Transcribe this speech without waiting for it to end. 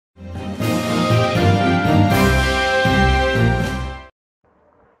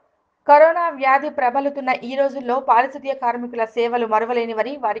వ్యాధి ప్రబలుతున్న ఈ రోజుల్లో పారిశుద్ధ్య కార్మికుల సేవలు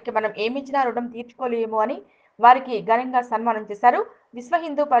మరువలేనివని, వారికి మనం ఏమిచ్చినా రుణం తీర్చుకోలేము అని వారికి ఘనంగా సన్మానం చేశారు విశ్వ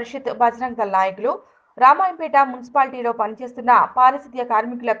హిందూ పరిషత్ బజరంగ్ దళ్ నాయకులు. రామాయంపేట మున్సిపాలిటీలో పనిచేస్తున్న పారిశుద్ధ్య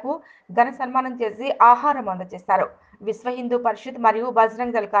కార్మికులకు ఘన సన్మానం చేసి ఆహారం అందజేశారు విశ్వ హిందూ పరిషత్ మరియు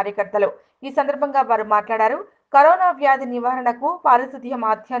బజరంగ్ దళ్ కార్యకర్తలు. ఈ సందర్భంగా వారు మాట్లాడారు. కరోనా వ్యాధి నివారణకు పారిశుద్ధ్యం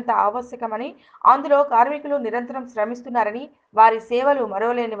అత్యంత ఆవశ్యకమని, అందులో కార్మికులు నిరంతరం శ్రమిస్తున్నారని, వారి సేవలు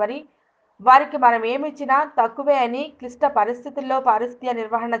మరువలేనివని, వారికి మనం ఏమిచ్చినా తక్కువే అని, క్లిష్ట పరిస్థితుల్లో పారిశుద్ధ్య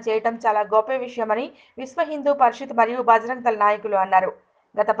నిర్వహణ చేయడం చాలా గొప్ప విషయమని విశ్వ హిందూ పరిషత్ మరియు బజరంగ్ దళ్ నాయకులు అన్నారు.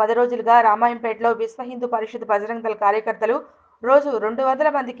 గత 10 రోజులుగా రామాయంపేటలో విశ్వ హిందూ పరిషత్ బజరంగ్ దళ్ కార్యకర్తలు రోజు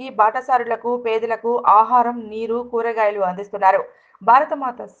 200 మందికి బాటసారులకు, పేదలకు ఆహారం, నీరు, కూరగాయలు అందిస్తున్నారు.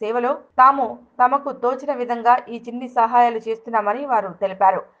 భారతమాత సేవలో తమకు తోచిన విధంగా ఈ చిన్ని సహాయాలు చేస్తున్నామని వారు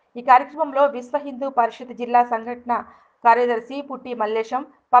తెలిపారు. ఈ కార్యక్రమంలో విశ్వ హిందూ పరిషత్ జిల్లా సంఘటన కార్యదర్శి పుట్టి మల్లేశం,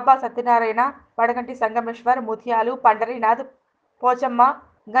 పబ్బా సత్యనారాయణ, పడగంటి సంగమేశ్వర్, ముత్యాలు, పండరీనాథ్, పోచమ్మ,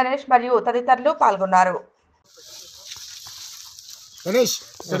 గణేష్ మరియు తదితరులు పాల్గొన్నారు.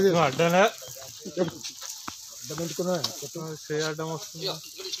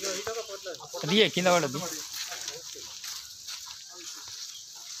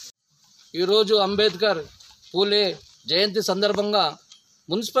 ఈరోజు అంబేద్కర్ పూలే జయంతి సందర్భంగా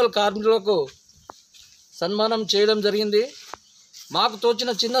మున్సిపల్ కార్మికులకు సన్మానం చేయడం జరిగింది. మాకు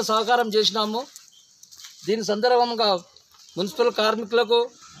తోచిన చిన్న సహకారం చేసినాము. దీని సందర్భంగా మున్సిపల్ కార్మికులకు,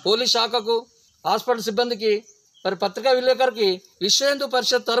 పోలీస్ శాఖకు, హాస్పిటల్ సిబ్బందికి, మరి పత్రికా విలేకరికి విశ్వ హిందూ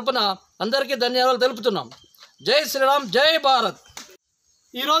పరిషత్ తరపున అందరికీ ధన్యవాదాలు తెలుపుతున్నాం. జై శ్రీరామ్, జై భారత్.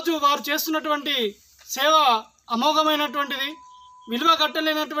 ఈరోజు వారు చేస్తున్నటువంటి సేవ అమోఘమైనటువంటిది, విలువ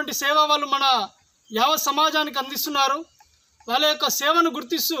కట్టలేనటువంటి సేవ వాళ్ళు మన యావత్ సమాజానికి అందిస్తున్నారు. వాళ్ళ యొక్క సేవను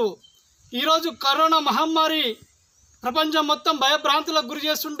గుర్తిస్తూ ఈరోజు కరోనా మహమ్మారి ప్రపంచం మొత్తం భయభ్రాంతులకు గురి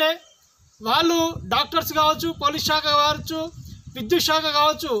చేస్తుంటే వాళ్ళు డాక్టర్స్ కావచ్చు, పోలీస్ శాఖ కావచ్చు, విద్యుత్ శాఖ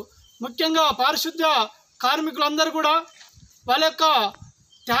కావచ్చు, ముఖ్యంగా పారిశుద్ధ్య కార్మికులందరూ కూడా వాళ్ళ యొక్క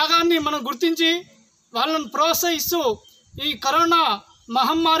త్యాగాన్ని మనం గుర్తించి వాళ్ళని ప్రోత్సహిస్తూ ఈ కరోనా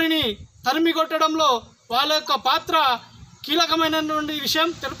మహమ్మారిని తరిమి కొట్టడంలో వాళ్ళ యొక్క పాత్ర కీలకమైనటువంటి విషయం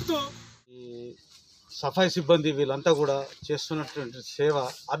తెలుపుతూ, ఈ సఫాయి సిబ్బంది వీళ్ళంతా కూడా చేస్తున్నటువంటి సేవ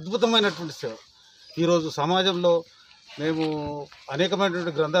అద్భుతమైనటువంటి సేవ. ఈరోజు సమాజంలో మేము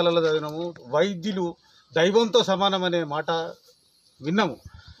అనేకమైనటువంటి గ్రంథాలలో చదివినాము, వైద్యులు దైవంతో సమానమనే మాట విన్నాము.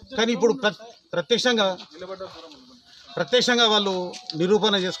 కానీ ఇప్పుడు ప్రత్యక్షంగా వాళ్ళు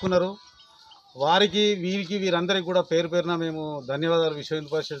నిరూపణ చేసుకున్నారు. వారికి వీరందరికీ కూడా పేరు పేరున మేము ధన్యవాదాలు, విశ్వ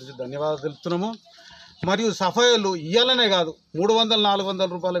హిందూ పరిషత్ ధన్యవాదాలు తెలుపుతున్నాము. మరియు సఫాయిలు ఇయ్యాలనే కాదు,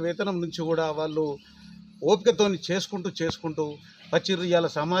 300-400 రూపాయల వేతనం నుంచి కూడా వాళ్ళు ఓపికతో చేసుకుంటూ వచ్చిర్రు. ఇవాళ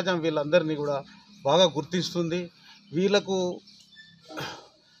సమాజం వీళ్ళందరినీ కూడా బాగా గుర్తిస్తుంది. వీళ్ళకు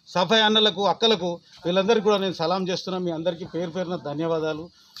సఫాయి అన్నలకు, అక్కలకు, వీళ్ళందరికీ కూడా నేను సలాం చేస్తున్నాను. మీ అందరికీ పేరు పేరున ధన్యవాదాలు.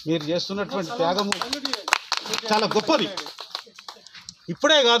 మీరు చేస్తున్నటువంటి త్యాగము చాలా గొప్పది.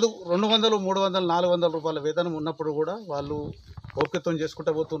 ఇప్పుడే కాదు, 200, 300, 400 రూపాయల వేతనం ఉన్నప్పుడు కూడా వాళ్ళు ఓపికతో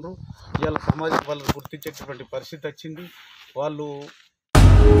చేసుకుంటూ పోతుండ్రు. ఇవాళ సమాజం వాళ్ళని గుర్తించేటటువంటి పరిస్థితి వచ్చింది. వాళ్ళు